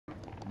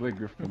Blake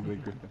Griffin,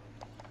 Blake Griffin.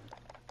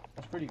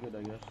 That's pretty good,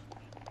 I guess.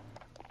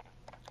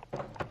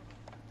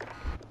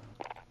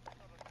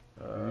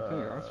 Are you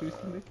playing Arts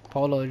recently?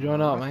 Polo,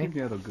 join up, I man. think we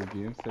had a good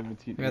game.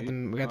 17.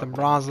 We got them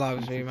bronze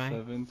lobbies for you, man.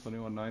 7,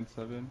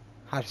 21-9-7.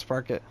 How'd you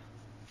spark it?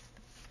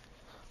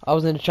 I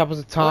was in the choppers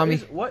with Tommy.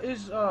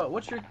 What's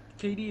your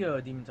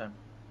KD demon time?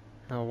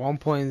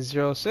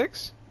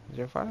 1.06?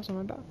 05, something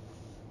like that.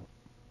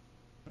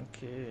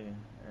 Okay,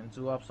 and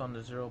Zoop's on the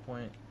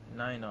 0.9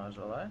 as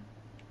well, eh?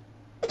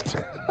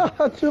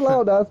 Chill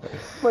out, that's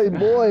my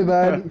boy,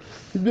 man.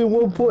 He's been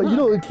 1 point. You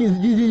know,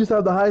 GG used to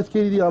have the highest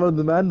KD out of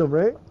the Mandem,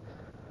 right?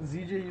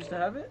 ZJ used to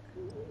have it?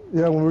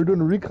 Yeah, when we were doing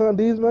the recon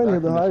days, man, he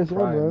had the highest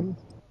one, man.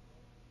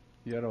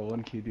 He had a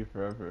 1 KD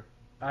forever.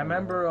 I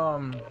remember,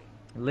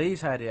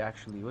 Lays had it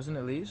actually. Wasn't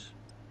it Lays?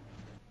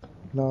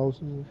 No,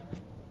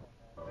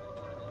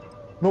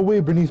 no way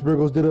Bernice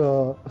Burgos did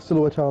a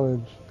silhouette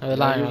challenge. You're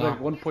Yeah, he was lying, like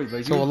 1 point.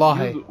 Like, So he was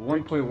lie.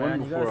 1.1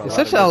 before. You're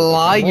such a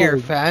liar,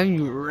 fam.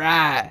 You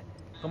rat.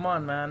 Come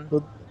on, man.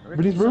 But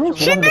Ricky's Bernice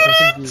such a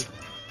Burgos?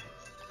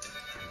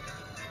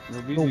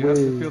 Rabiji, No you have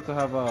to way. feel to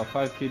have a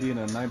 5 KD in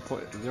a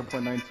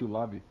 0.92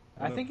 lobby.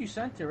 I think you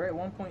sent it, right?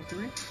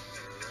 1.3?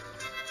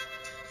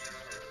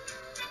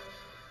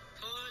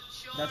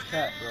 That's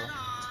cat, bro.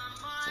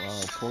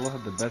 Wow, Polo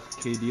had the best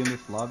KD in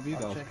this lobby.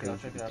 That I'll was check it, I'll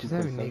check it out. She's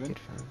having 2.7. naked,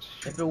 fam.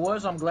 If it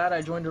was, I'm glad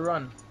I joined the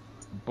run.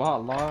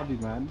 Bot lobby,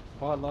 man.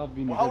 Bot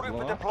lobby. We're holding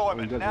for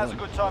deployment. Now's a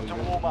good time to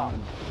warm up.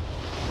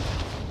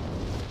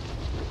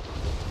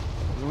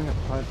 We only have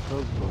 5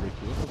 kills, bro,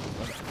 Ricky.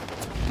 What's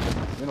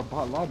up? We're in a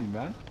bot lobby,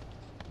 man.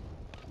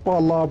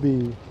 Ball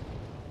lobby.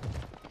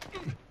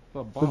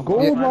 The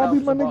gold lobby,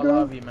 my nigga?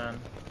 Lobby, man.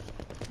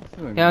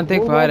 Yeah, don't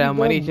think about that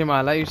money, Jim.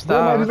 I let you Gold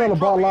stop. lobby's not a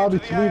ball lobby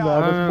to me, man.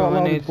 That's ball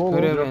when lobby. it's Gold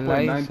good lobby. and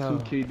light, 0.92 so.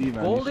 KD,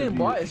 man. Gold ain't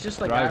bot, it's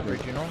just like thriving.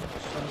 average, you know?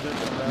 Some good,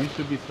 some bad. You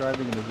should be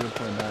thriving in the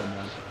 0.9,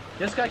 man.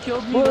 This guy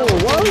killed me. Bro,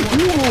 though. why would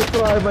you go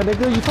thrive, my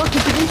nigga? You talk to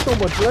me so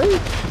much, right?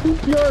 Whose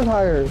PR is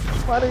higher?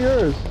 Mine or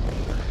yours?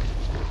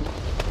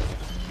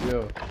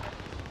 Yo.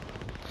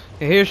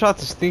 Yeah, here's shot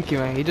to Stinky,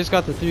 man. He just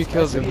got the 3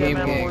 kills in game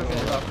gang. Man.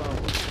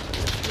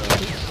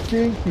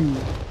 Stinky.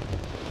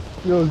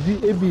 Yo, Z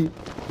Ibby.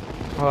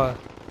 What?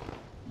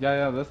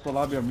 Yeah, that's the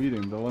lobby I'm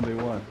meeting, the one they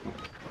won.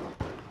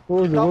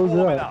 What was it? Done What was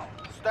warming that? up.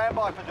 Stand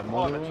by for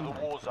deployment to the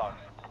war zone.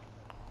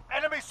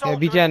 Enemy Yeah, soldier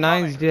BJ at 9,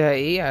 incoming. he did at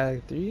 8,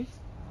 at 3.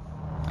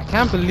 I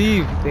can't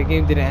believe the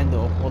game didn't end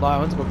though. Hold on, I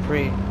went to go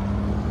pray.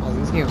 Oh,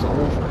 this game's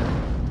over.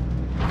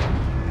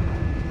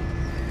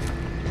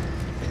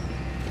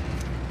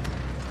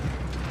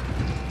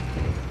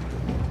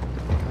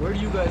 Where do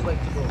you guys like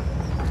to go?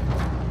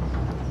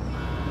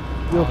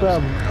 Yo,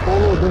 fam,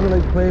 Polo doesn't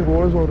like playing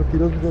Warzone if he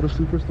doesn't go to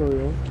Superstore,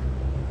 yo.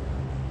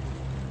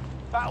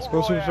 Battle Let's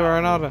go Superstar Royale.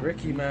 right now then.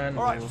 Ricky, man.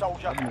 Alright,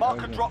 soldier.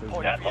 Mark a drop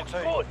point for your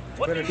team.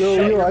 Better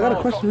Yo, I got a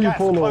Got question for you, gas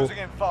Polo. closing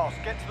in fast.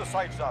 Get to the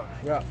safe zone.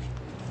 Yeah.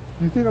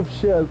 Do you think I'm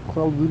shit at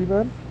Call of Duty,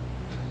 man?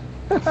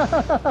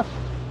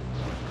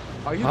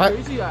 Are you What?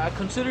 crazy? I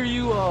consider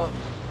you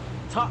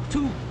top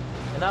 2,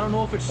 and I don't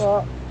know if it's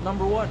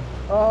number 1.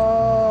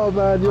 Oh,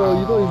 man, yo,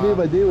 you know you made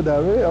my day with that,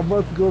 right? I'm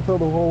about to go tell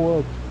the whole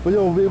world. But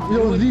yo,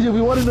 ZJ,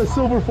 we won in the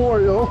silver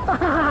 4, yo.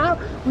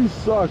 We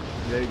suck.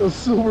 The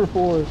silver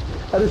 4.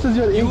 And it says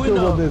you had 8 You kills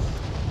know. on this.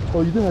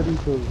 Oh, you did have 8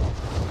 kills.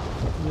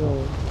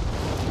 Yo.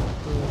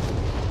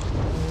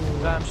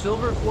 I'm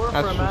silver 4 for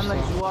That's a man just like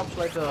not- Zoop's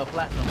like a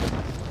platinum.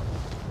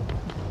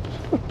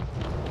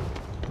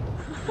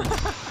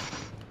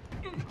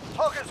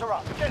 Targets are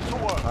up. Get to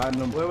work.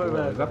 Platinum Wait, 4.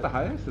 wait. Is that the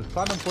highest? Is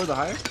Platinum 4 the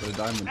highest? Or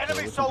Diamond 4? Enemy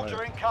What's the soldier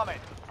highest? incoming.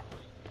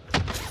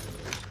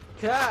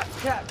 Cat.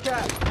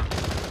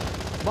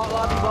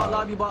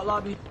 Bot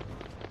lobby.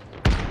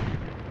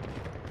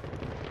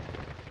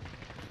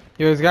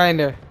 Yo, there's a guy in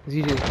there.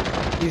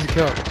 ZJ. Easy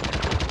kill.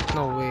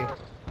 No way.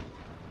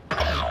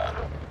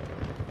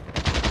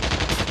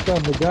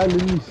 Damn, the guy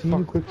literally seen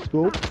you quick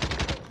scope.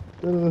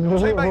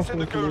 Teammates in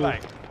the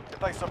gulag. If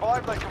they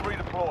survive, they can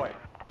redeploy.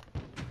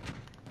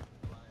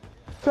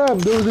 Fam,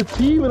 there was a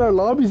team in our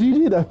lobby,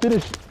 ZJ, that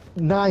finished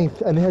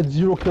 9th and they had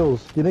 0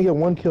 kills. They didn't get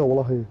 1 kill,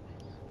 wallahi.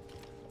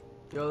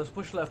 Yo, let's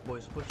push left,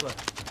 boys. Push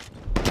left.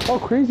 How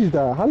crazy is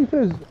that? How do you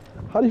finish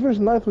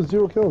 9th with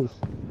 0 kills?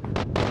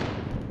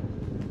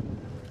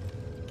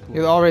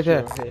 You're all right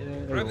there.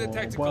 Grab the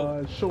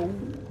tactical.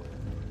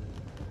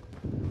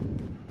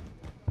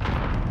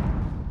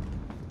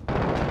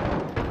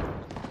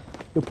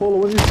 Yo, Polo,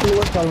 when you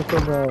silhouette challenge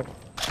from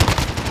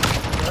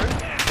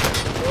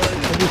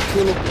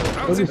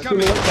when you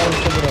silhouette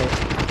challenge coming out?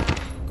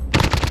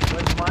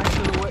 When's my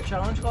silhouette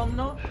challenge coming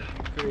out?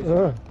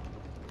 Crazy.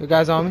 The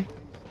guy's on me.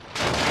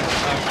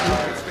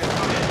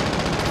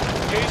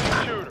 Engaging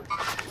shooter.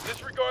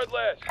 Disregard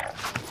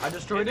last. I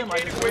destroyed him.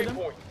 Indicating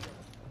waypoint.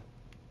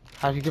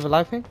 How'd you give a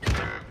life thing?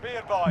 Be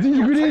advised. ZJ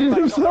your grenaded teammates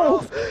are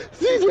himself!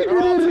 last. ZJ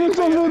grenaded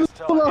himself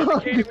on the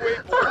block! Indicating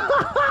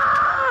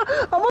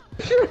waypoint. I'm on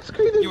share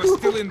screen. You are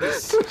still in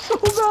this. So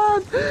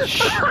bad!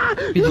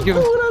 Did you give You're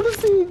him- going on the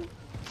scene!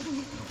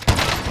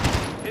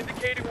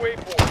 Indicating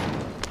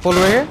waypoint. Pull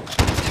right here.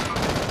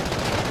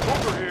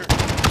 Over here.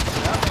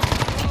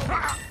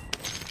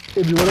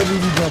 Maybe whatever you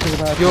need, nothing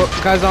will happen. Yo,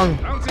 guys on.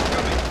 Rounds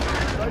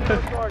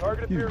incoming.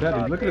 Target He's appears better.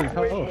 hostile. Look at his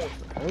Wait health.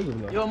 for it. All of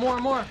them. Yo, more.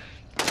 I'm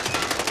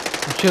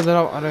chilling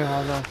out. I don't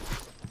have that.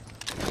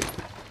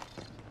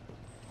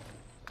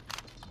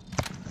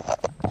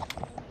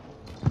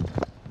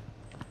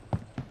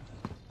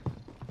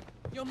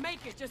 You'll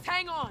make it. Just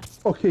hang on.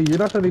 Okay, you're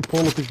not gonna make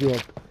Polo pick you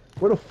up.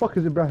 Where the fuck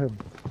is Ibrahim?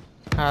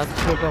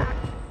 Let's go.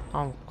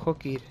 I'm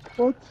cookied.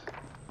 What?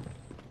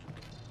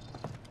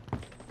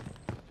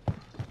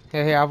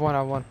 Here, I have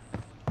one.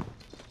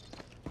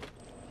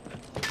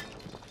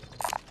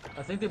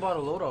 I think they bought a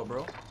loadout,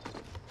 bro.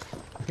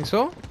 Think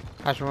so?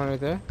 I should run right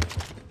there.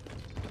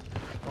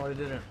 No, they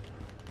didn't.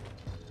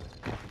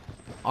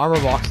 Armor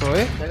box though,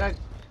 eh? That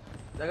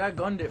guy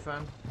gunned it,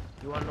 fam.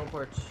 You want no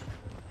parts?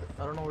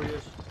 I don't know where he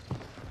is.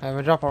 I have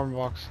a drop armor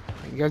box.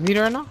 You guys need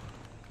it right now?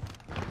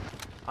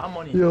 I'm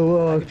money.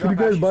 Yo, I can could you drop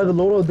guys Ashley buy the some.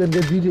 loadout then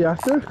get DJ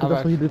after? Cause How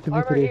that's what he did to me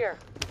Armor today. here.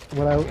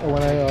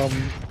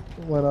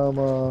 When I'm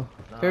Nah,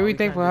 Very we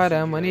thankful I can't had do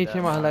that money that,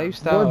 to my man. Well,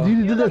 lifestyle.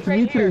 DJ did that to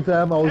me right here. today,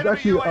 fam. I was Enemy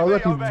actually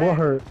UAV overhead.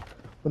 butthurt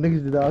when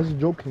niggas did that. I was just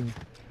joking.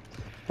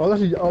 I'm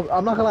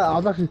not gonna lie. I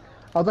was actually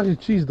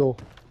cheesed though.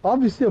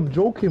 Obviously, I'm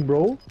joking,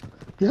 bro.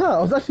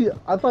 Yeah,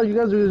 I thought you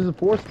guys were just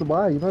forced to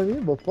buy. You know what I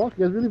mean? But fuck,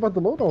 you guys really bought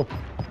the loadout.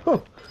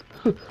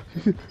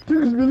 You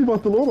guys really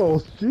bought the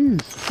loadout.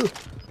 Jeez.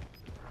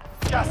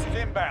 Gas is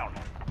inbound.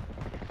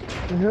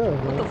 Yeah.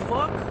 What the Man.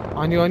 fuck?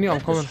 On you, I'm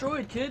Get coming.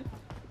 destroyed, kid.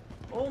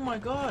 Oh my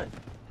god.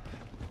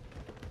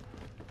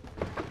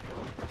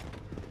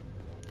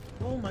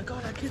 Oh my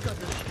god, that kid got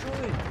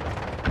destroyed.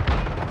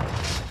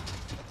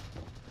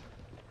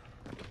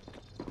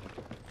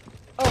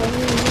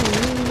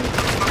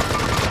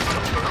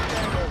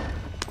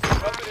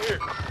 Nothing here.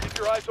 Keep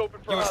your eyes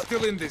open for You're us.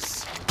 still in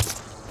this.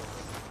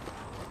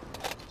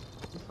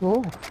 Let's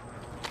go.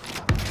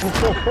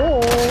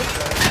 Oh.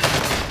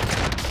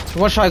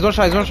 One shot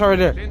right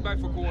there. Stand by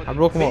for I coordinates.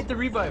 broke him Bait up. the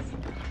revive.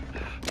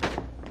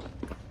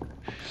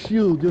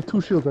 Shield. You have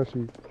 2 shields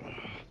actually.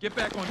 Get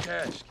back on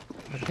task.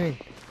 Okay.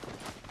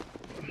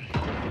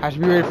 I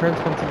should be ready for him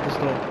to come to the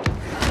store.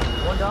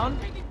 One down.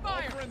 Taking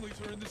fire.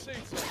 Friendlies are in the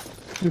safe zone.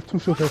 You have 2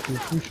 shields actually.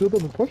 You shield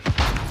them and push.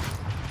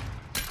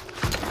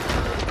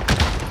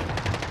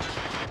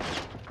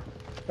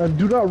 And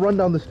do not run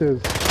down the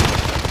stairs.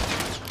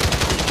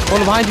 Hold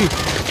him behind you.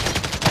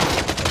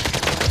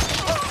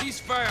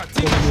 Ceasefire.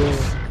 Team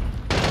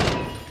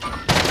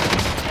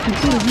Keep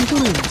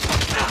shooting.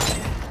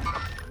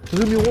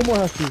 There's gonna be one more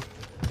half to.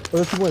 Oh,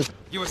 that's the wipe.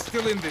 You are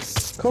still in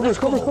this. Cover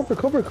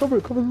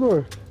the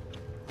door.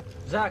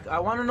 Zach, I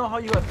want to know how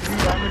you have 3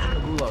 damage in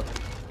the gulag.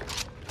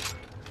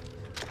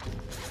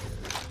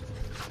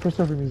 Press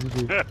start for me,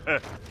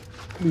 ZJ.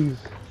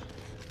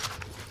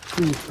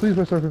 Please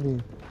press start for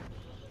me.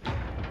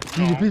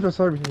 ZJ, please press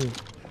start for me.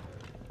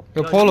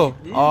 Yo, Polo.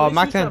 These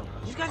Mac 10.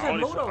 These guys have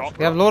loadouts.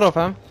 They have loadout,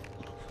 fam.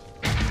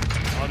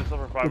 Only still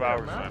for 5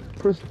 hours, man.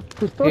 Press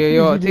start for me,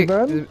 Yo, ZJ, take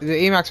man.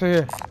 the AMAX right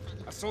here.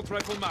 Assault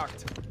rifle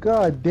marked.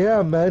 God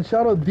damn, man.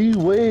 Shout out D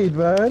Wade,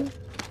 man.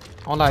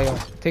 Don't lie, yo.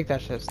 Take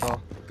that shit,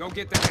 still. Go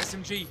get that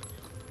SMG.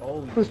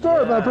 Oh, Press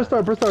start, yeah. man. Press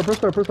start,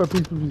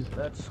 please.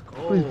 Let's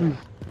go. Please.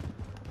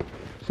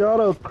 Shout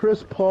out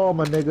Chris Paul,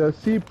 my nigga.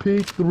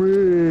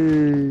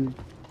 CP3.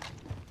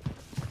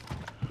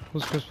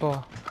 Who's Chris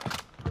Paul?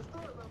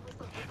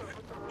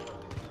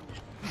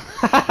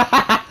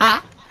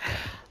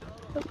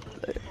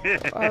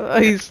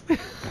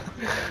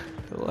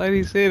 Why did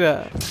he say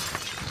that? I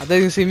thought he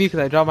didn't see me because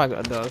I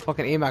dropped the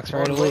fucking AMAX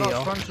right away,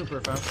 yo. Front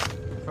super, fam.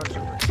 Front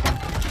super.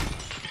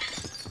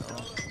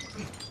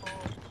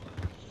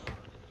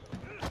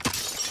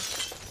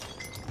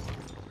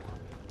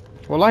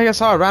 Well, I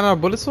saw I ran out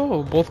of bullets though,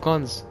 with both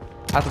guns.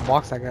 I had to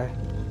box that guy.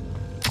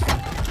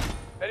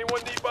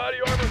 Anyone need body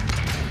armor?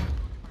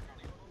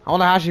 I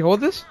wanna actually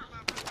hold this.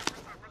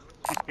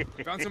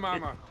 Found some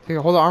armor. Can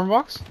you hold the armor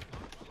box?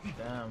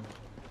 Damn.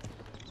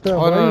 Damn,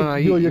 Oh, no, why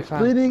you- you're you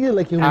explaining it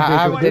like it was I like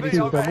have a a dead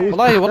video, kid, fam. man. It was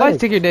Well, I pathetic.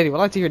 take your daddy.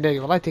 Well, I take your daddy.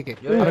 Well, I take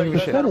it. Yo, I don't you give a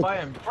guys shit. gotta Pathetic. buy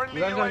him. Friendly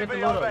You guys gotta get the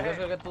UAV loadout. You overhead. guys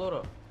gotta get the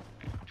loadout.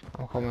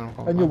 I'm coming.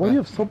 And yo, why do you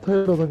have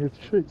subtitles on your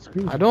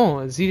screen? I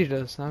don't. ZD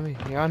does, not me.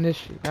 You're on this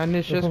shit. You're on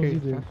this shit That's what screen. you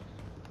do. fam.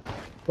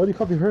 Why do you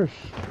copy Hirsch?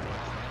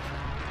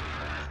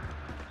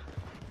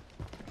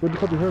 Why do you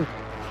copy Hirsch?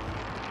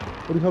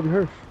 Why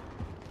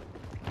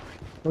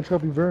do you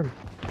copy Vern?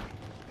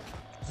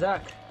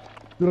 Zach.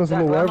 You don't have Zach,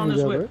 no land on rivalry this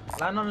there, whip.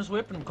 right? Land on this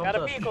whip and come Got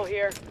to a us. vehicle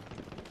here.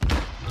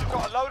 You've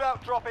got a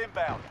loadout drop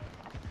inbound.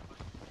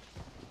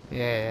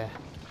 Yeah.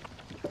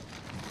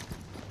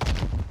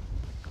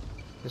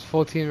 There's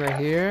 14 right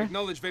here.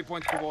 Acknowledge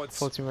waypoint towards.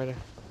 14 right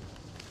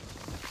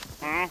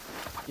there.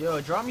 Yo,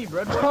 drop me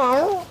bread,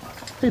 bro.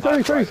 Hey,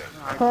 sorry.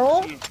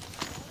 Carl?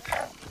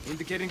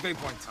 Indicating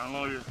waypoint. I don't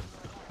know you.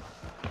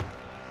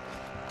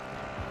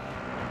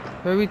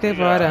 Very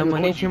thankful I had that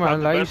money to my You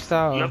have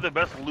lifestyle. the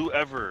best loot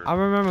ever. I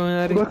remember when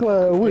I I'm not gonna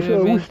lie, I wish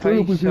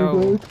Tyrese was here,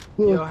 man.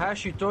 Yo,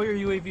 Hash, you throw your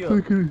UAV So he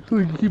up. can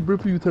keep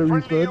ripping you, Tyrese,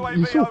 Friendly man.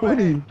 You're so UAV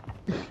funny.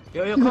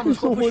 Yo, He's come, let's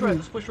so go push funny. red.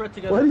 Let's push red Why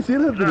together. did he say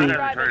that You're to not me?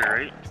 retarded,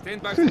 right?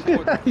 Stand by for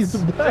coordinates. He's the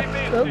best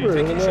ever.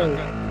 Taking Relax.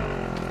 shotgun.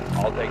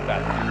 I'll take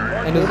that.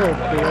 And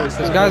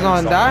this guy's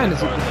on that, and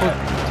there's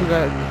two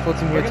guys, full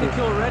team We're here gonna too.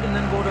 kill red and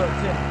then go to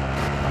tin.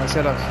 Alright,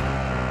 set us.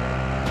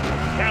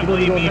 Can't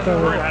believe me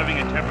for having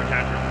a temper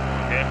tantrum.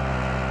 Okay.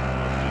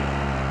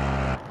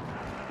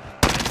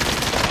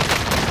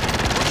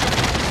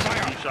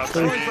 Shots.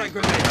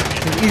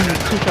 Easy,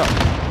 2 shots.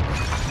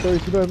 Sorry,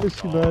 should I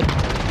miss you, man?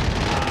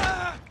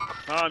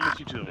 Oh, I miss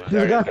you too, man.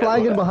 There's a guy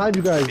flying in behind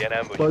you guys.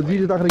 But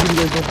DJ's not gonna give you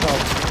guys no power.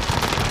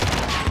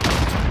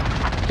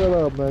 Shut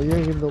up, man. You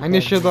ain't getting no power. I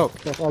need shit up.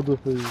 I'll do it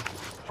for you.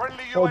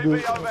 Friendly I'll do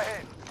it. UAV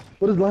overhead.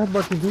 What does live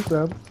marking do,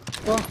 fam?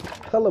 Oh,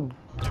 tell him.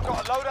 You've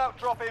got a loadout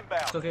drop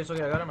inbound. It's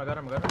okay, I got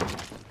him.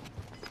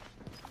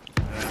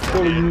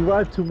 So you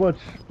revive too much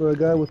for a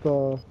guy with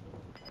your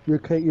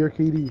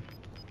KD.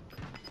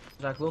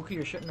 Zach, Loki,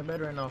 you're shit in the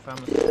bed right now,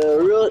 family.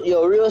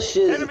 Real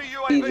shit. Enemy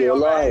You're UAV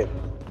alive. overhead.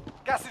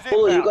 Gas is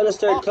Oh, inbound. you gotta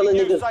start telling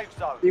Marking new niggas safe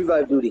zone.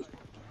 revive duty.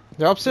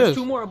 They're upstairs. There's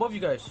 2 more above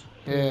you guys.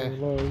 Yeah.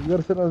 You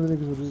gotta send other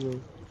niggas with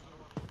you.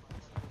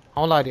 I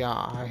won't lie to you,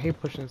 I hate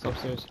pushing this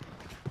upstairs.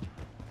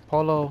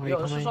 Polo, are you Yo,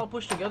 let's coming? just all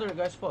push together, the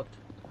guy's fucked.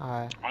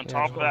 Alright. On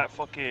top of that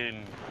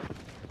fucking.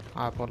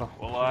 Alright, Polo.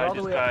 Well, all the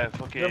this way guy up.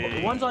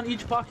 fucking. One's on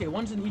each pocket,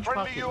 one's in each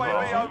Friendly pocket.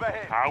 UAV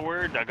overhead.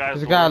 Howard, that guy's.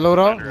 There's a guy at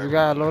Lodo. There's a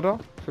guy at Lodo.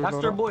 That's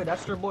their boy, Go.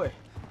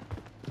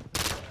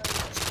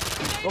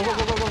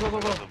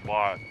 The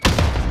bot.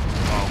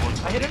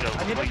 I hit him.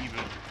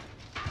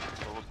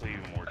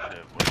 Even more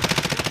shit.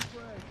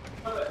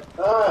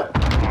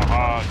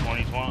 Haha,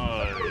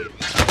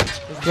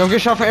 2020. Yo,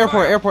 get shot from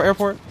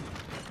airport.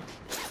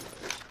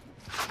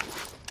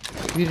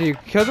 Did you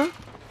kill him?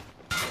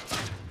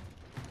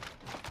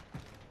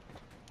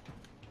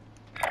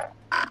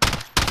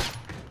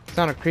 It's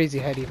not a crazy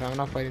heady, man. I'm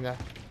not fighting that.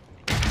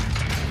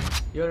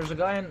 Yo, there's a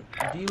guy in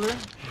dealer.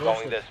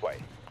 Going this way.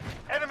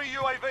 Enemy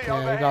UAV Yeah, we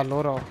overhead. got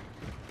Lodo.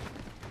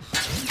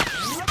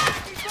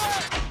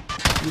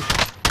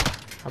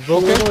 I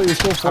broke him.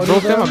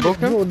 I broke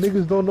him. You know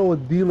niggas don't know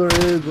what dealer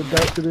is, what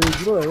that shit is.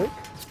 You know that, right?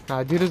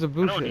 Nah, dealer's a I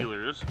blue know shit.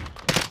 dealers.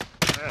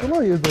 You know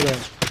you know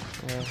that.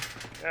 Yeah.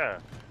 Yeah.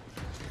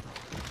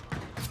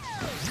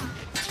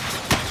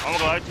 I'm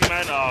gonna lie to you,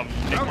 man.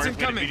 Nick Murphy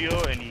made a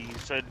video and he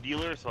said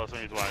dealer, so that's the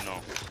reason why I know.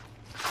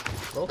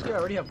 Okay, I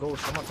already have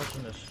ghosts. I'm not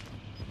touching this.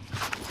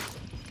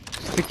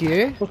 Sticky,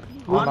 eh?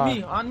 On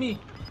me. On the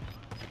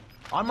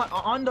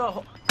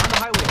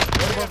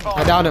highway.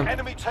 I downed him.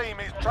 Enemy team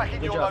is tracking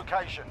Good your job.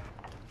 location.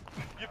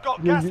 You've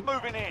got gas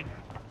moving in.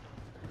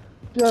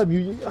 Damn,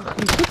 you're such a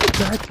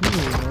bad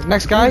team, man.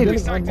 Next guy.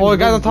 Oh,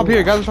 guys on top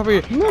here.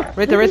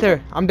 Right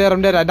there. I'm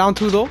dead. I down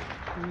 2 though.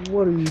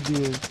 What are you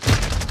doing?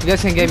 You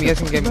guys can get me.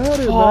 Matter, man.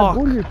 Fuck.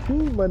 Go to your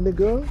team, my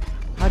nigga.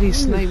 How do you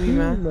snipe me,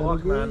 man?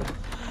 Fuck, man.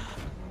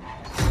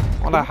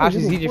 All that hash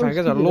is easy, fam. You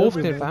guys are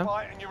loafing, fam.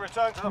 Fight and you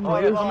return to the Oh,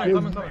 front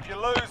coming. line. If you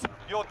lose,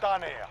 you're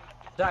done here.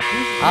 Zach, I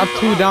have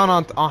 2 down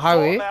on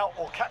highway. Sort them out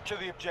or capture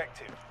the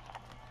objective.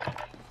 Go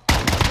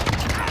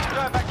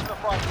back to the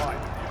front line.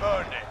 You've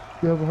earned it.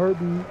 You have a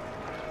heartbeat.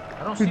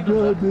 I don't see Good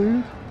them. job,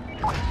 dude.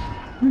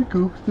 We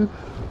ghosted.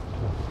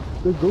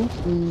 They're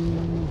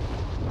ghosting.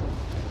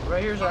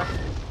 Right here, Zach.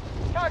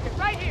 Target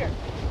right here.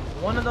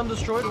 One of them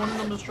destroyed. You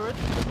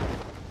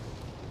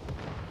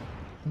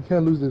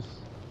can't lose this.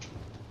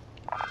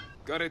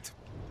 Got it.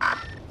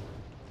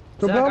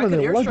 Jump Zach, down I on can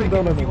him. Why airstrike jump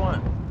down him on if you him?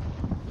 want.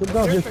 Jump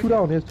down. He has 2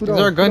 down. He has 2 down. Is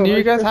there a gun near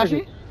you guys, Airstrike Hashi?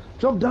 it.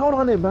 Jump down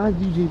on it, man,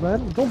 DJ,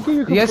 man. Don't get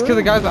your You guys kill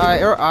the guys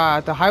confirmed.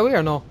 at the highway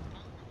or no?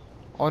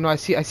 Oh no, I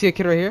see a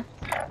kid right here.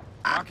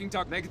 Marking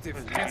talk negative.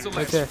 Cancel Right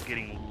left. there.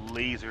 Getting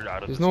lasered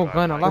out of There's the no sky.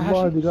 gun. Allah Come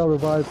on, Hashi. you got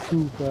revived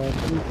too, man.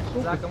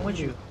 Zach, I'm with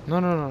you.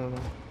 No.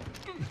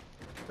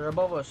 They're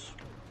above us.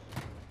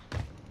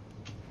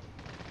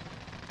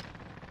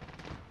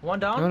 One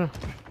down. No.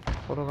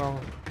 Hold on.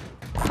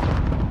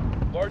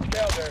 Large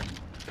cow there.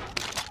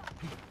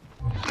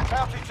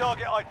 Bounty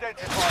target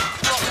identified.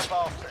 Drop the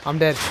bastard. I'm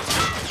dead.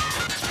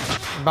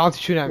 I'm about to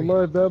shoot at me.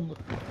 Wallahi, man.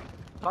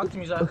 Talk to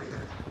me, Zach.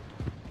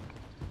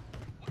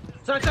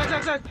 Zach.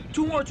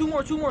 2 more.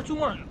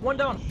 One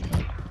down.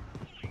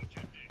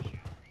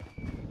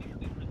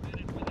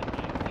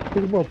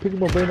 Pick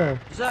him up right now.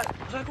 Zach,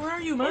 where are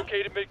you, man?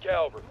 Located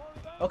mid-caliber.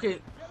 Okay,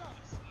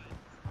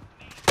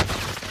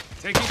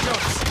 Taking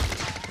shots.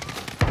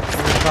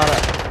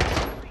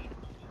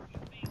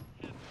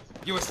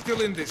 You are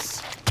still in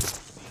this.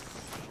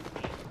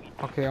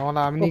 Okay, I'm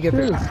gonna get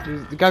this.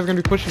 The guy's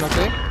gonna be pushing,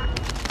 okay?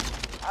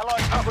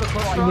 Allied I put a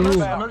cluster on us.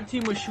 Another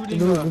team was shooting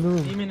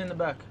demon in the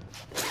back.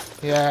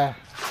 Yeah.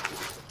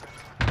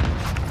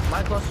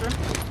 My cluster.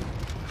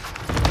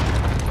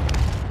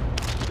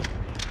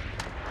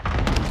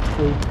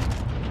 Wait.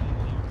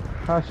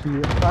 Hashi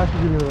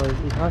gonna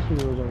revive. It's Hashi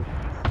gonna revive.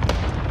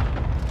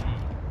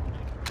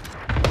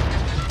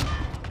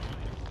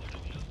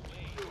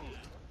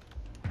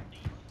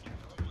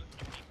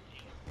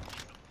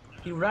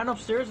 He ran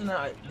upstairs and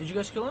did you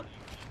guys kill him?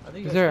 I think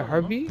you Is guys there a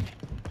killed him, heartbeat?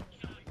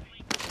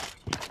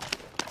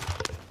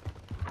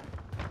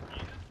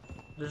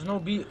 There's no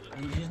beat.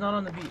 He's not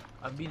on the beat.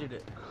 I beated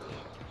it.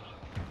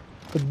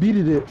 I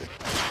beated it.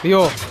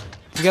 Yo,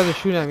 you guys are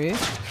shooting at me.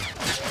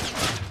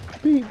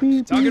 Beep,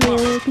 beep, Target beep,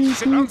 marked. beep,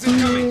 Sit rounds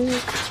incoming.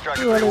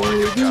 Extraction 3-1,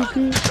 good beep, job.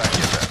 beep,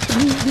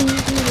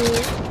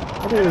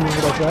 I didn't even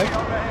know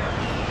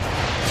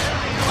that.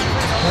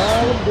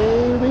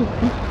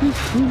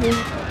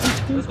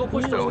 Let's go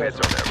push those guys.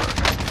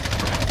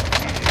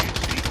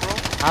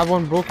 I have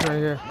one broken right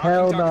here.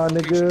 Hell nah,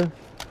 nigga.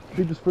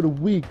 Sleep is for the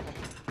weak.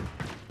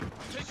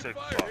 Sick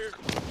fuck.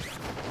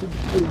 Sleep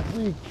is for the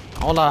weak.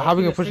 Hold on, how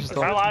we gonna push this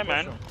though? Can't lie,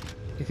 man.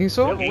 You think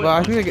so? Yeah, Well,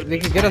 I think they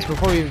can get us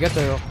before we even get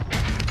there though.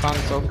 Found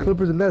it so.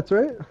 Clippers and Nets,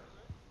 right?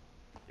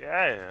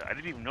 Yeah, I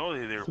didn't even know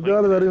they were To be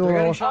honest, I playing. didn't They're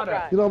getting know. shot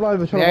at. You know, I'm not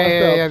even trying Yeah, to watch yeah,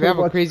 that. yeah. I'm They have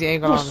trying a to crazy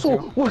angle on us. Russell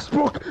Too.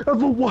 Westbrook and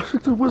the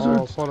Washington Oh,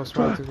 Wizards photos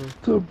try too.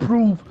 to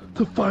improve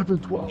to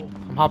 5-12.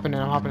 I'm hopping in.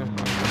 I'm hopping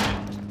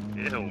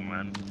in. Ew,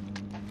 man.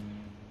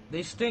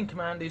 They stink,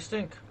 man. They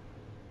stink.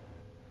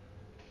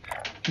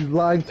 He's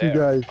lying to you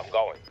There. guys. I'm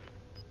going.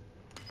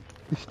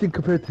 They stink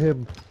compared to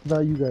him,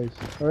 not you guys.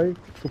 Alright?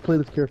 So play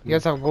this carefully. You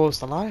guys have goals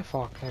to lie?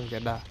 Fuck, can't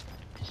get that.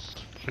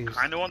 Jeez.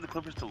 Kinda want the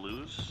Clippers to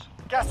lose.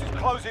 Gas is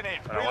closing in.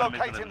 I don't wanna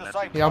make Relocating them the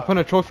safe Yeah, I'm zone.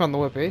 putting a trophy on the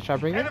whip, eh? Should I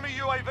bring it? Enemy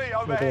UAV Okay,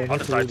 overhead.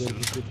 that's a way better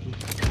than 50.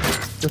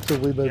 That's a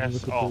way better than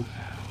Yes. 50. Oh,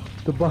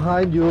 The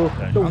behind you,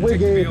 the I'm wing,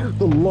 taking the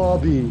the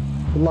lobby.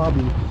 The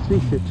lobby. Just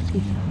face it. Just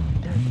face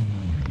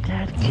it.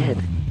 Dad, kid.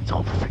 It's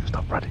over for you.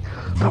 Stop running.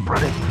 Stop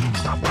running.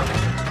 Stop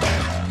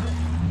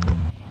running.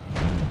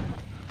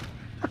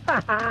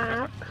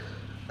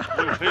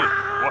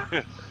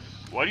 wait.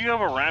 Why do you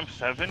have a Ram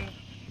 7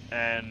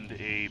 and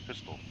a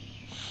pistol?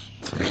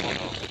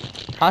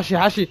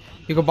 Hashi,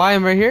 you can buy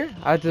him right here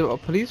at the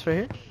police right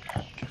here.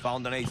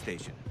 Found an aid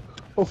station.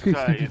 Okay,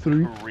 Guy is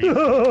CP3. crazy.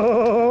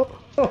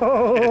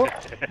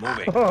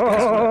 Moving.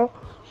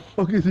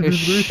 Okay, Hey,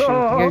 shh,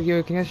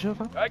 CP3. can you show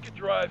up? I can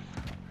drive.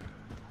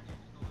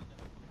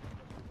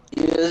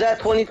 Is that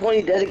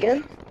 2020 dead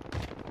again?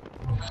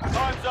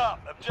 Time's up.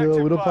 Chill, we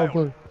Objective don't talk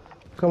failed.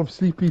 about. Call him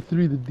CP3,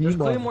 the There's demon.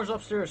 claymores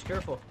upstairs.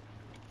 Careful.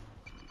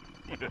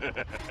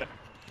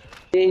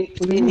 He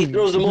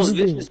throws the most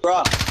vicious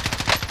drops.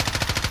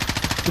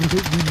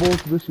 The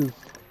most vicious.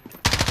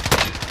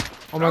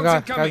 Oh my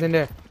god, guys in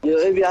there. Yo,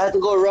 Ivy, I had to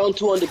go round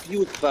 2 on the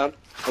puke, fam.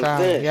 I'm Damn,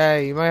 finished. yeah,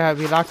 you might have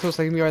be lactose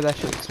like me or that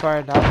shit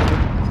expired now.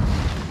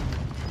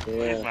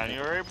 Please, Yeah. man, you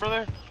alright,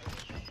 brother?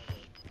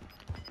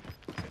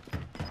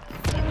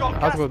 You've got I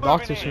have gas to go moving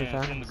doctor in. soon,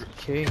 Yeah, fam.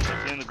 Okay.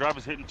 And the grab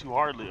is hitting too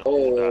hardly.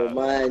 Oh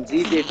man,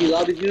 ZJ, if he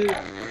lobbied you,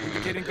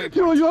 Indicating waypoint.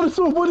 Yo, you wanna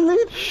saw one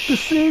late? The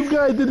same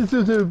guy did it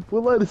to him. We're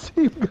like the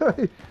same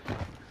guy.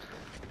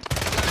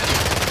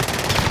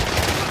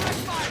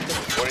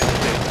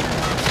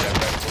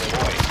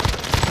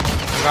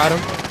 Got him.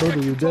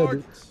 Brother, you're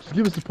dead. Just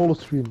give us the polo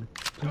screen.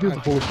 Just give us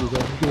the polo screen,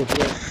 guys. Just give us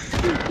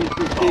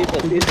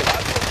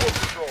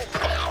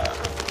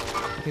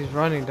the He's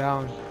running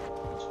down.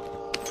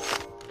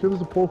 Give us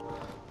the polo.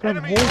 Fam,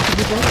 Enemy hold to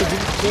give us the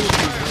polo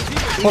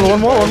screen. Hold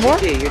on, one more.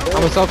 okay, you're I'm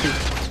done. a selfie.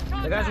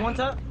 The guy's one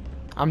tap.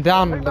 I'm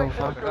down though, I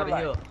fam. gotta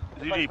heal.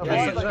 ZJ, please,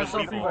 Yeah, just that's for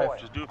the people. right.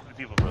 Just do it for the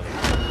people, brother.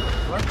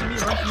 Run to me.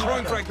 Run to me.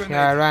 Throwing frag grenade.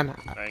 Yeah, I ran.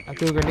 Thank I you.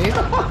 threw a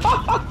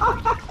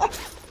grenade.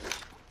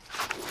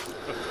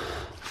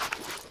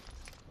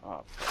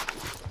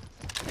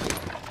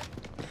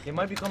 They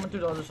might be coming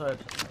through the other side.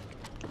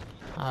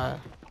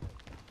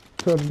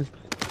 Fam,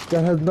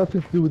 that has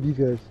nothing to do with these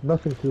guys.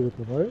 Nothing to do with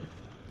them, alright?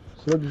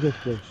 So let me just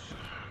play.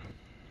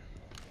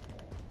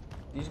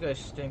 These guys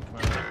stink,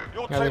 man.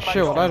 Your Yeah, they're teammates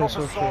shit, are that is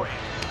proper so sorted.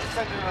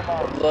 Sending them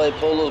on. Like,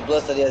 Polo's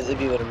blessed that he has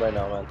Ivy with him right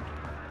now, man.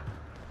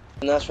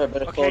 And that's right,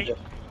 better Okay. soldier.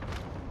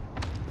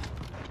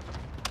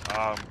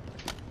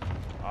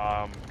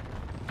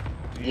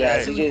 Yeah,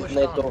 ZJ, CJ's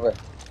night over.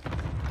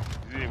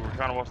 we're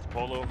trying to watch the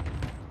polo.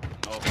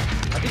 No, I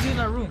think he's in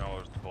that room. no,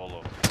 it's the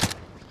polo.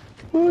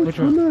 Which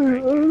one? I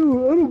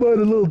don't mind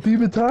a little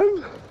demon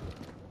time.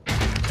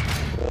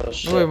 Oh, No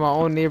shit. way, my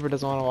own neighbor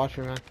doesn't want to watch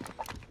me, man.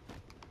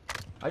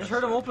 I just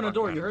heard him open a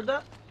door. You heard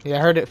that? Yeah, I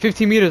heard it.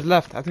 15 meters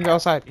left. I think they're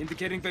outside.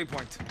 Indicating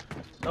waypoint.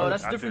 No,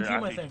 that's a After- different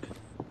team, I after- think.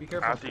 Be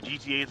careful. After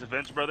GTA's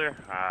events, brother,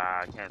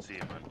 I can't see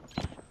it, man.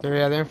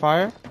 They're in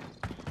fire.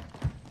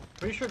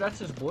 Pretty sure that's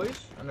his boys,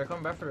 and they're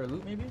coming back for their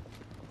loot, maybe?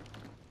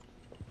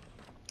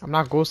 I'm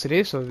not ghost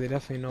today, so they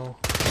definitely know.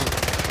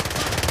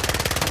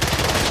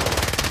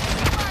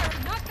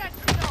 Knock that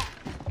shit off.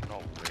 No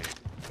way.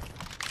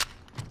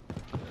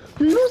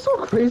 Dude, you know what's so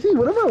crazy?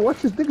 Whenever I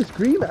watch this nigga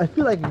screen, I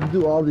feel like I can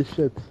do all this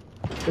shit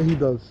that he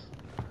does.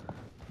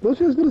 Don't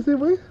you guys feel the same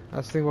way?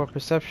 That's the thing about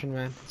perception,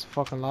 man. It's a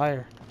fucking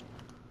liar.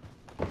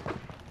 Oh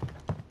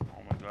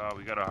my god,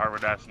 we got a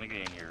Harvard ass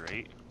nigga in here,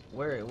 right?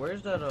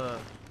 Where's that,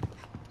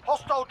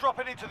 Hostile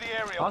dropping into the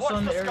area. Hostile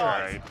in Watch the the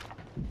area.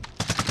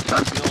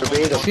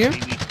 skies. See him?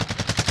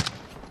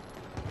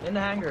 in the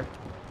hangar?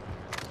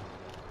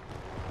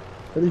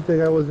 At least that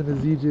guy wasn't a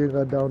ZJ and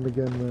got downed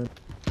again, man.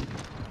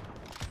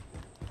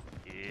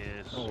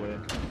 Yes. No way.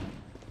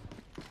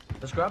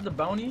 Let's grab the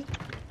bounty,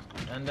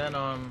 and then,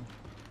 And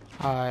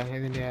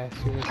then yeah,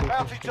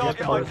 Bounty target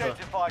the buzzer.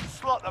 identified.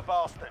 Slot the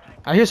bastard.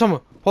 I hear someone.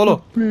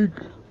 Polo. Big.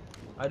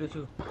 I do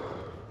too.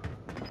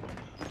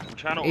 We're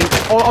trying to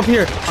Oh, up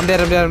here. I'm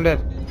dead.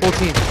 Full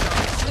team.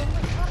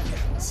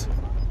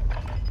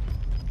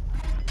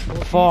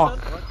 fuck.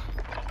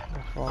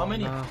 How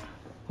many? Nah.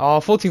 Oh,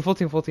 14. What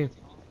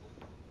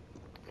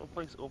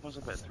place opens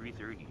up at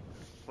 3:30?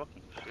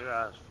 Fucking shit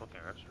ass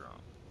fucking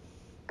restaurant.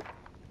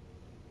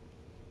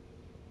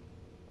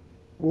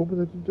 What was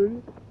that,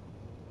 2:30?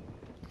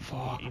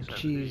 Fuck, I'm East side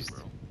cheesed.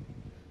 bro.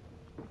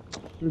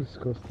 You're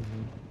disgusting,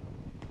 man.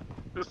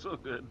 It's so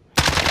good.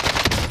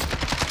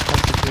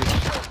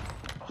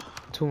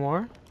 Two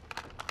more?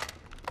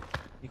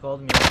 He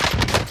called me.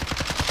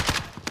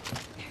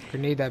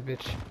 Grenade that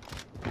bitch.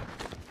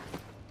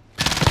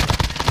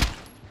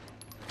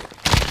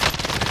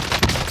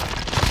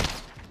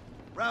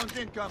 Rounds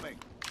incoming.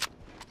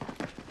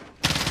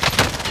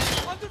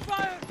 Under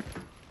fire!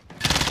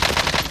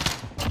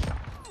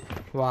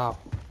 Wow.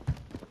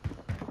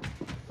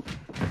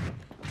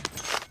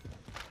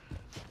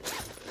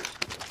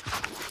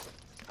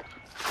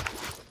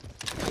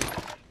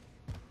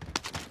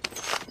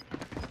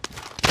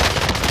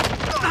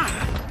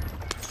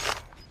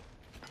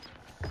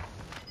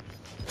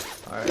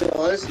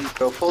 Honestly,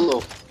 bro,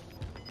 Polo.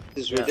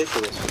 This is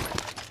ridiculous.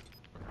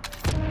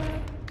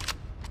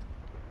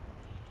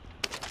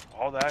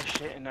 All that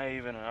shit and not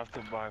even enough to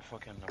buy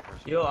fucking a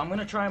person. Yo, I'm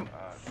gonna try and...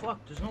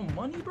 Fuck, there's no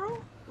money, bro? What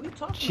are you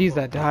talking Cheese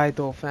about? that died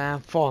though, fam.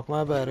 Fuck,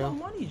 my bad, No yo.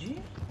 money,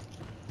 G.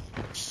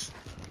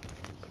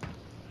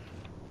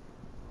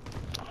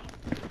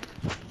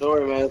 Don't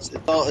worry, man. It's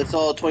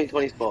all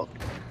 2020's fault.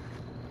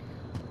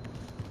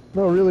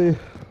 No, really.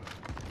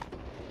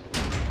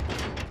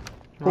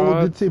 Polo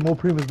What? did say Mo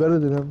Prima is better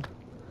than him.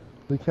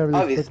 We can't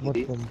really expect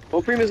Obviously. much from him.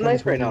 Mo Prima is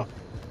nice right now.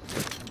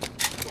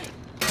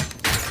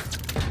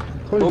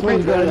 2020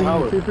 Prima's better than got anything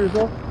Howard. to say for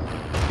yourself?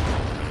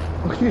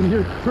 Okay,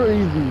 you're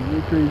crazy.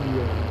 You're crazy,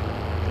 yo.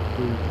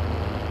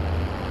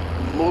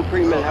 Mo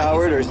Prima and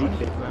Howard or Money,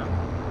 ZK? fam.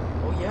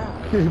 Oh,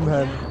 yeah. Okay,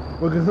 man.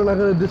 Because I'm not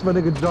gonna diss my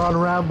nigga John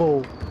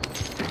Rambo.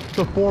 He's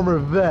a former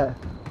vet.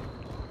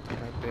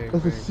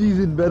 That's a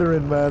seasoned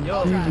veteran, man.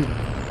 Yo, Seasoned.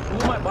 who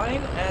am I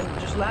buying? And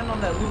just land on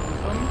that loot, you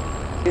feel me?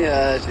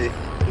 Yeah, actually.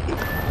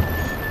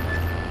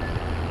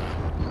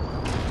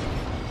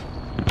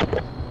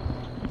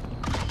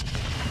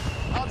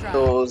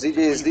 So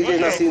ZJ's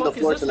not seeing the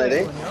floor tonight,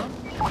 eh?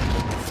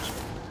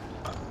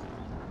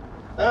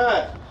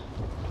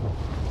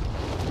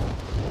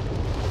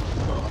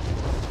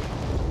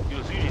 Yo,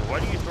 CJ, why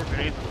do you throw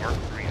grenades with Mark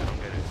 3? I don't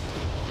get it.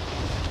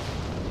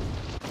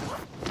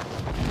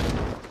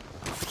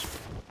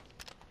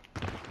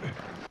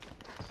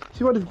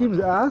 See why this game's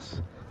ass?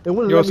 It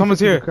wouldn't Yo, let me someone's fit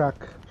through here. the crack.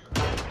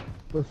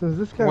 But since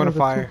this guy One has a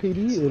fire. 2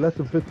 KD, it lets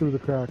him fit through the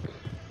crack.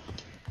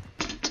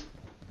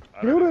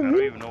 I You know don't, what I I don't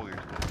mean? even know where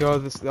you're Yo,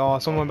 this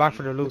someone back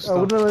for the loot I stuff.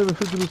 wouldn't let him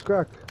fit through this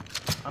crack.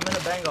 I'm in a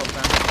bang out,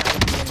 fam. I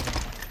can't do anything.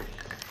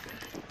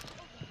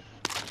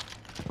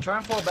 Try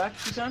and fall back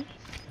if you can.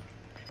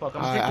 Fuck,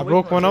 I'm I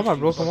broke one up. I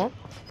broke him up.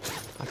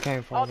 I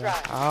can't fall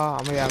back.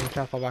 I'm gonna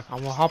try to fall back. I'm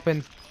gonna hop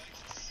in.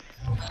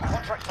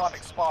 Contract time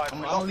expired. I'm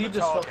We gonna lost leave the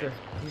this target. fucker.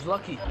 He's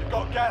lucky. You've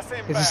got gas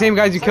inbound. It's the same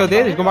guys you killed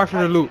there. He's going back for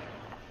the loot.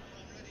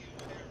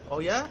 Oh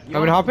yeah? You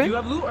want me to hop in? Do you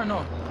have loot or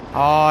no?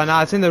 Oh,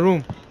 nah, it's in the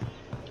room.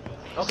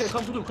 Okay,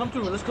 come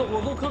through. Let's go.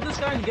 We'll go kill this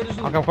guy and get his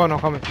loot. Okay, I'm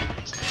coming. Never mind,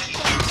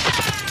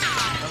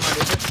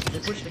 they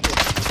pushed the kid.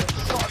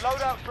 Got a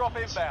loadout drop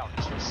inbound.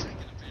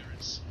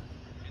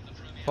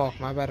 Fuck,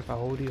 my bad if I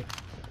hold you.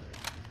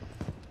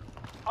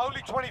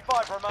 Only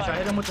 25 Should I remain.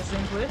 hit him with the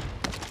same play?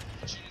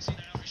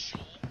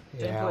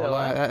 Yeah, play, well,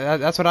 alright.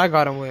 that's what I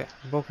got him with.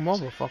 Broke him up,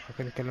 but fuck, I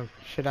couldn't kill him.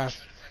 Shit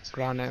ass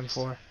ground at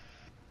M4.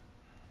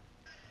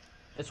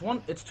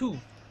 It's two. Do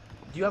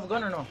you have a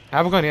gun or no? I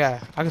have a gun, yeah.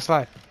 I can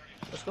slide.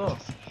 Let's go.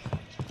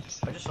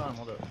 I just saw him,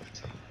 hold up.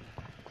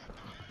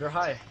 They're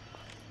high.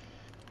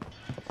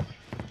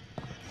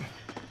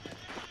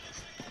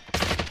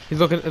 He's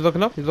looking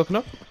up. He's looking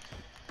up,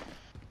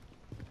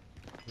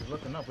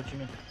 what you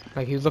mean?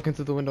 Like he was looking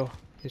through the window.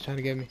 He's trying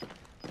to get me.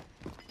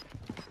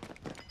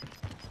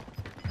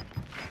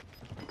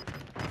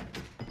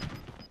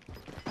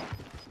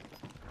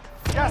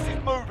 Gas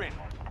is moving.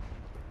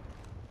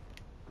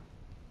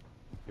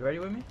 You ready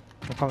with me?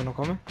 I'm coming.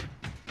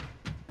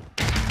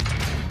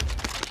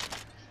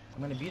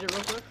 I'm gonna beat it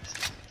real quick.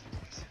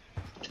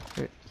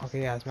 Wait,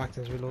 okay, yeah, his Max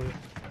is reloaded.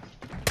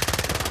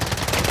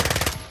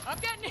 I'm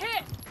getting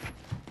hit!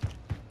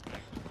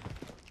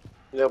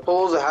 Yeah,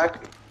 Polo's a hacker.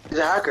 He's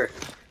a hacker.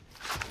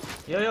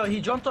 Yo, he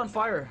jumped on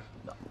fire.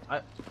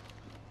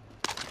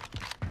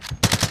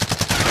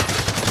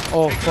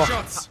 Oh, Take the fuck.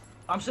 shots.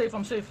 I'm safe.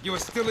 You are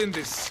still in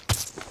this.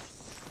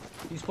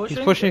 He's pushing.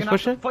 He's pushing, You're gonna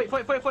he's have to Fight.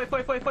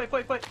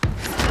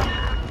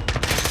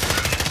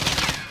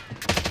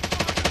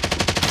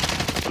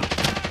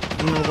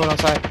 We're going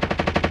outside.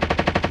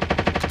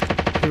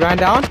 He ran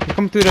down. He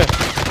come through the...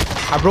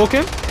 I broke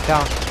him.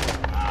 Down.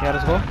 Yeah,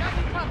 let's go.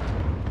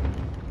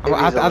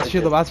 I have to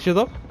shield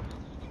up.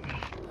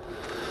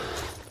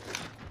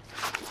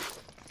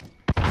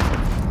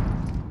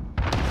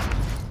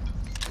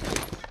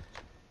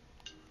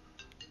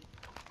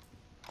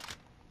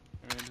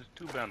 There's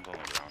two bands on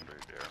the ground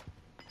right there.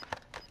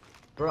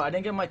 Bro, I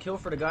didn't get my kill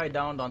for the guy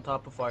downed on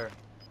top of fire.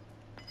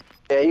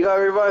 Yeah, you got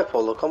revived,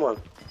 Polo. Come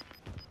on.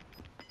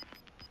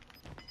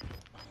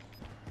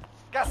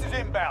 Gas is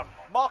inbound.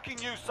 Marking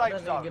new safe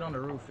Let's zone. get on the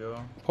roof,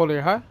 yo. Polo,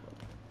 you're high?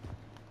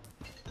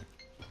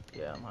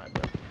 Yeah, I'm high,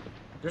 bro.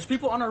 There's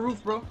people on the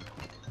roof, bro.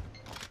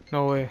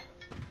 No way.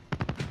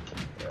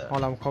 Yeah.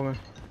 Hold on, I'm coming.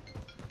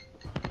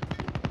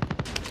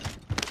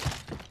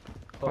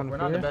 But we're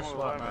not in the best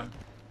spot, man.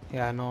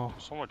 Yeah, I know.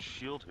 So much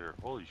shield here.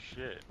 Holy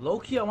shit. Low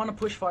key, I want to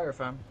push fire,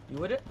 fam. You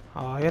with it?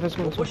 Yeah, let's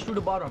go. We'll push through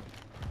the bottom.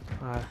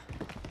 Alright.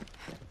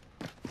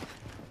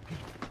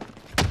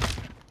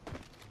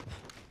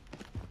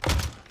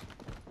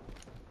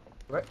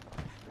 Right?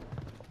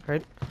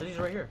 Right? So he's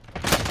right here.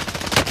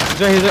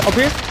 He's up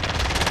here.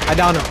 I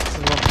down him.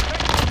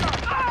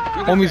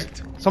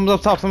 Homies, someone's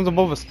up top, someone's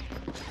above us.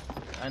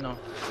 I know.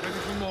 Ready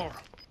for more.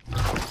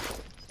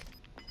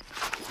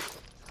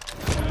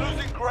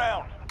 Losing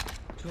ground.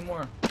 Two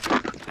more.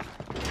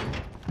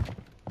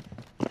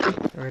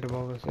 Right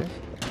above us, yeah?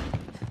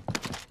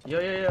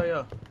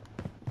 Yo.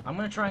 I'm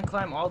gonna try and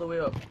climb all the way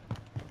up.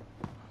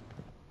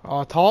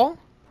 Tall?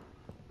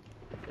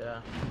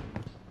 Yeah.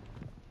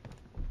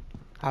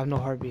 I have no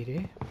heartbeat,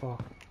 eh?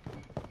 Fuck.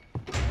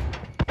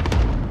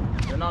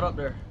 They're not up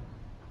there.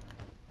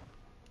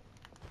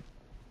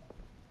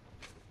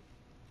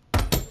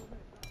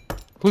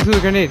 Who threw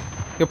the grenade?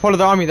 Yo, Polo,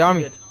 the army.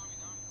 Good.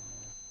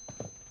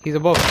 He's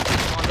above.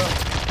 Come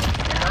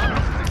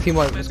on, go. Team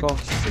white, let's go.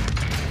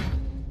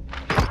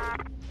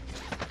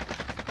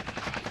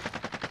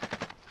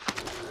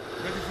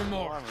 Ready for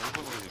more.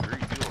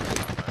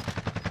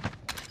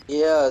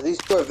 Yeah, these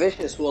two are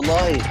vicious,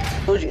 wallahi.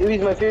 Told you,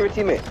 he's my favorite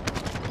teammate.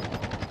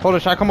 Polo,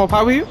 should I come up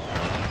high with you?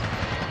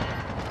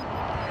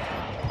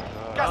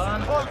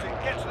 Gas is closing.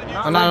 Get to the new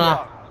safe No.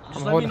 zone. Just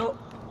I'm let me holding. know.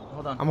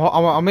 Hold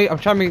on. I'm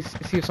trying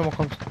to see if someone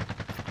comes.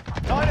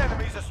 9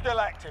 enemies are still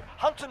active.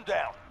 Hunt them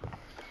down.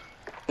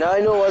 Now I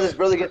know why this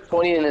brother gets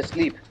 20 in his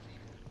sleep.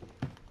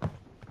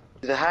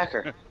 He's a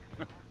hacker.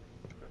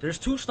 There's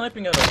two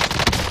sniping at us.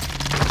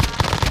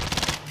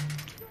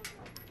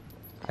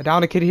 I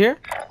downed a kid here.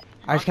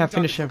 I just can't Marking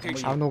finish him.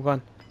 target I have no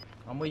gun.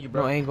 I'm with you,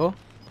 bro. No angle.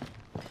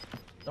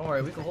 Don't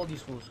worry, we can hold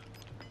these fools.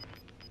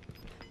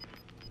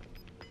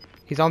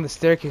 He's on the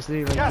staircase,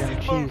 literally right Gas there.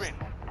 is Jeez. moving.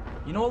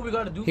 You know what we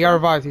gotta do? He got fam?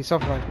 revived. He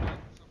self-revived.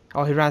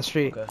 Oh, he ran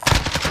straight. Okay.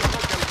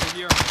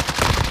 Here.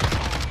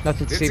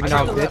 Nothing to It's save me I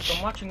now, got the left. bitch.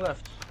 I'm watching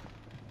left.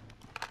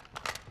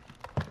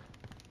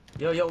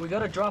 Yo, we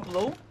gotta drop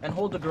low and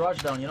hold the garage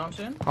down. You know what I'm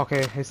saying?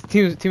 Okay, his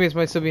teammates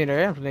might still be in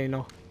there. I'm letting you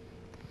know.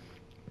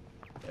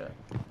 Yeah.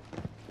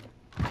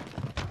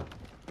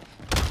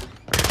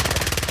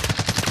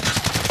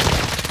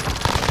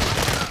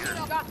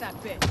 Got that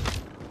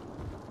bitch.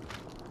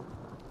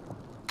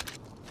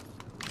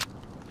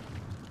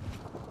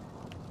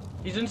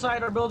 He's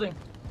inside our building.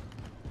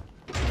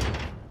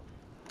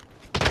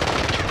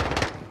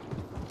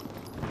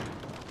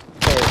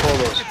 Hey,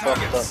 Polo's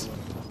fucked up.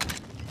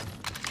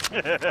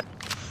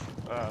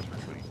 That's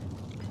pretty sweet.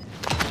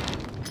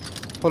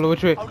 Polo,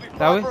 which way? Only That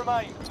 5 way?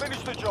 remain.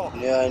 Finish the job.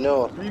 Yeah, I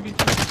know.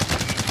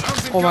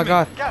 Oh my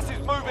god. Gas is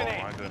moving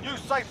my in. goodness. New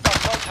safe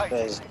zone located.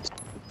 Guys.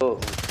 Oh.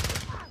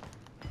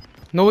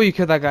 No way you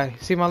killed that guy.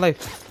 Save my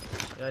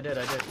life. Yeah, I did.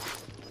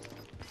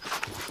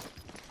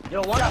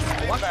 Yo, watch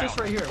this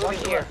right here. Watch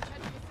the left.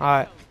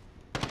 Alright.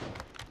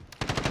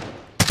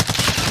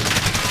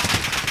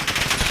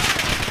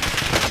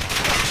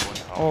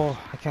 Oh,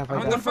 I can't fight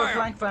I'm that. on Go for a fire.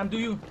 flank, fam. Do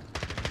you?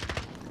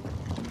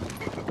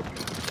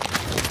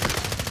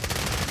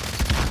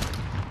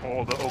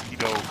 Oh, the okie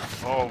doke.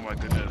 Oh my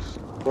goodness.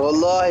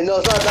 Wallahi, no,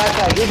 it's not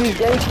backpack. Ibby's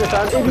gangster,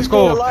 fam. Ibby's Let's staying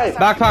go. alive.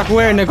 Backpack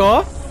where,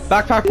 nigga?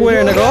 Backpack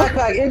where, No nigga?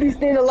 backpack. Ibby's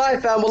staying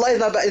alive, fam. Wallahi, it's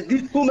not back. It's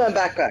this two-man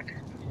backpack.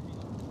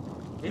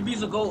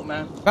 AB's a goat,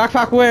 man.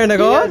 Backpack where,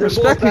 nigga? Yeah, they're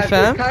Respect both me, back.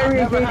 fam. It's Kyrie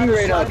and Never had KD a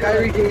right now. sniper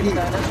Kyrie, like this, KD.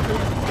 man. That's crazy.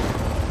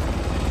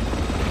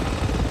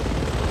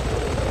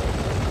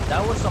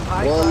 That was some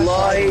high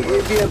Wallahi,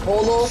 class. Ibby and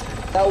Polo,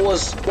 that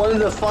was one of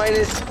the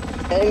finest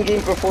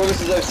endgame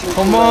performances I've seen.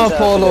 Come on,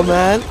 Polo,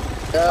 man.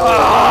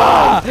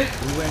 That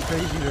We went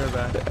crazy there,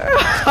 man.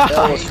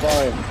 was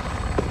fine.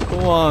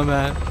 Come on,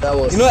 man. That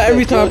was You know,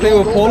 every sick. time I play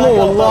with Go Polo, back up,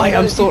 wallahi,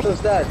 fam. I'm so... Keep those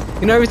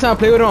stats. You know, every time I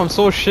play with him, I'm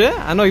so shit.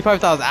 I know he probably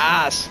thought I was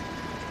ass.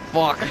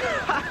 Fuck.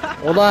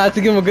 Well, I have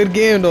to give him a good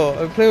game, though.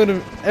 I play with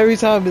him every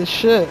time, it's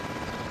shit.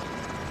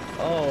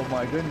 Oh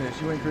my goodness,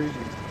 you went crazy.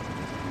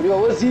 Yo,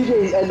 what's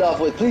DJ end off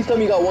with? Please tell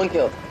me you got one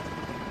kill.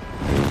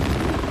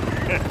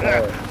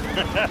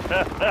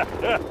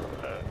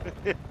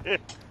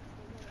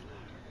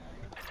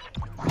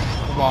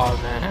 Come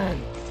on, man.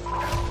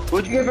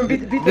 What'd you get from Beat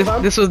the Pizza,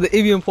 fam? This was the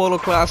Avian Polo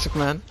Classic,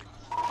 man.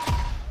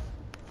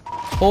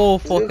 Whole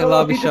fucking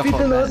lobby Beat the shuffle,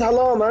 Pizza, no, it's man.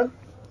 halal, man.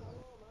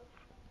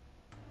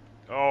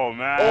 Oh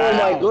man.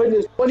 Oh my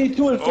goodness,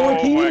 22 and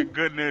 14? Oh my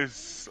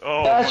goodness.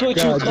 Oh That's my what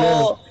you God,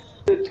 call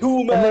the I'm not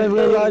two-man even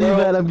gonna lie to you, thing,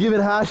 man. bro. I'm giving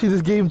Hashi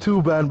this game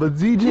too, man. But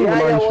ZJ, Yeah,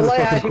 wallahi, you should wallahi,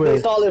 have Hashi fucking played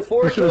quit. solid.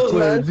 4 You should have kills,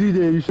 quit. man.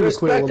 ZJ, you should have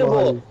quit, Respectable.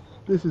 wallahi.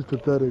 This is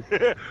pathetic.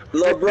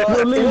 LeBron.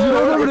 Yo,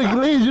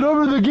 Laze, you don't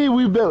remember the game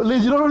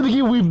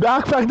we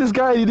backpacked this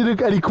guy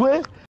and he quit?